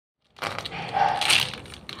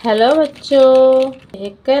Hello बच्चों, ये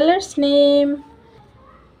colours name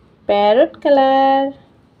parrot colour,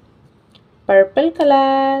 purple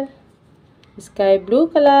colour, sky blue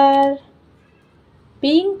colour,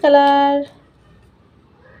 pink colour,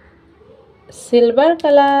 silver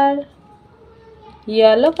colour,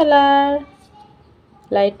 yellow colour,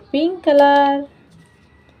 light pink colour,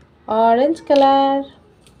 orange colour,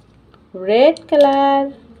 red colour,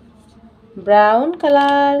 brown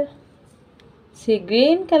colour, sea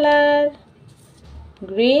green color,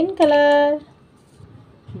 green color,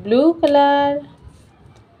 blue color,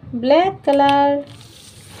 black color.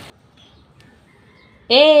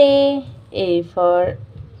 A for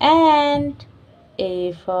ant, A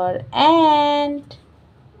for ant.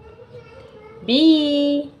 B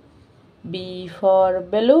for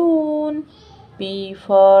balloon, B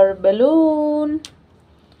for balloon.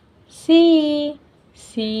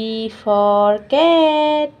 C for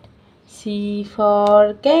cat, C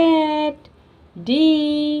for cat. D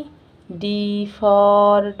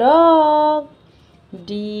for dog,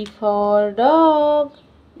 D for dog.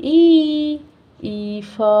 E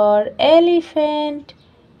for elephant,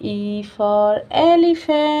 E for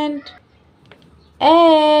elephant.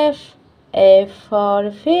 F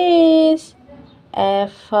for fish,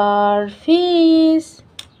 F for fish.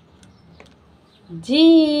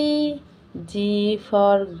 G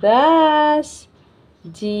for grass,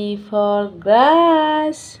 G for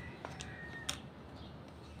grass.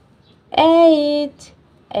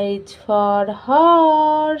 H for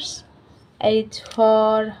horse, H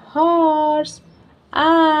for horse.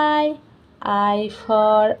 I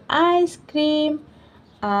for ice cream,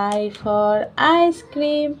 I for ice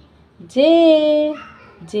cream. J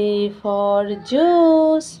for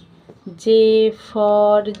juice, J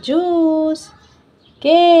for juice.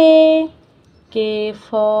 K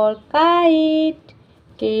for kite,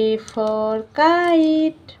 K for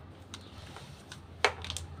kite.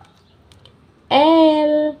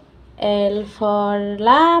 L for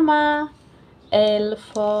llama, L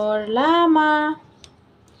for llama.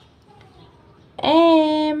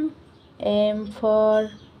 M for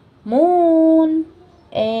moon,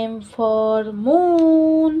 M for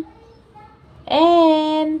moon.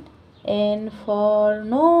 N for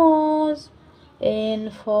nose, N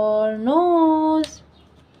for nose.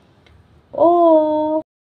 O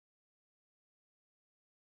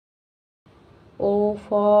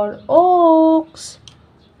for ox,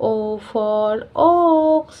 O for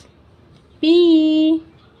ox. P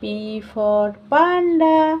for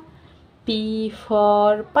panda, P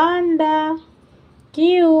for panda.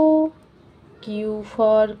 Q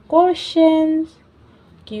for questions,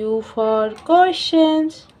 Q for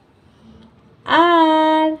questions.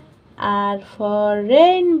 R for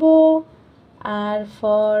rainbow, R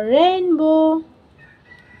for rainbow.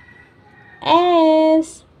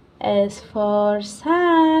 S for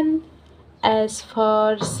sun, S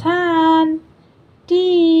for sun.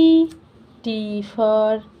 T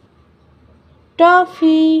for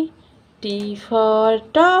toffee, T for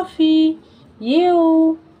toffee.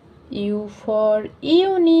 U for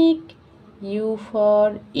unique, U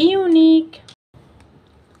for unique.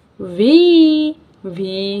 V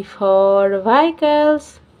for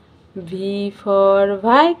vehicles, V for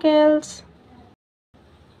vehicles.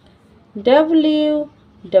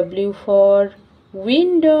 W for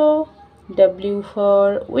window, W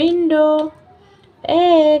for window.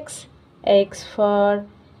 X for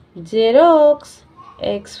Xerox,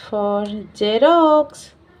 X for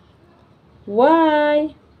Xerox.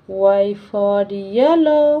 Y for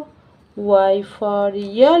yellow, Y for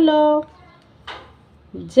yellow.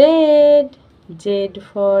 Z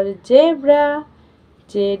for zebra,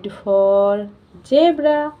 Z for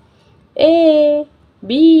zebra. A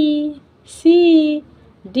B C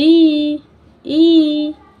D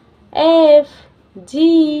E F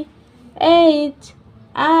G H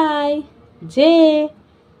I J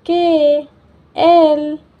K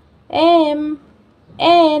L M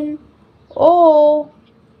N O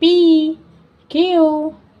P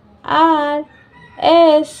Q R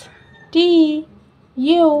S T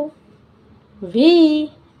U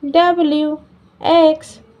V W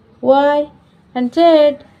X Y and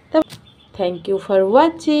Z. Thank you for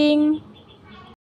watching.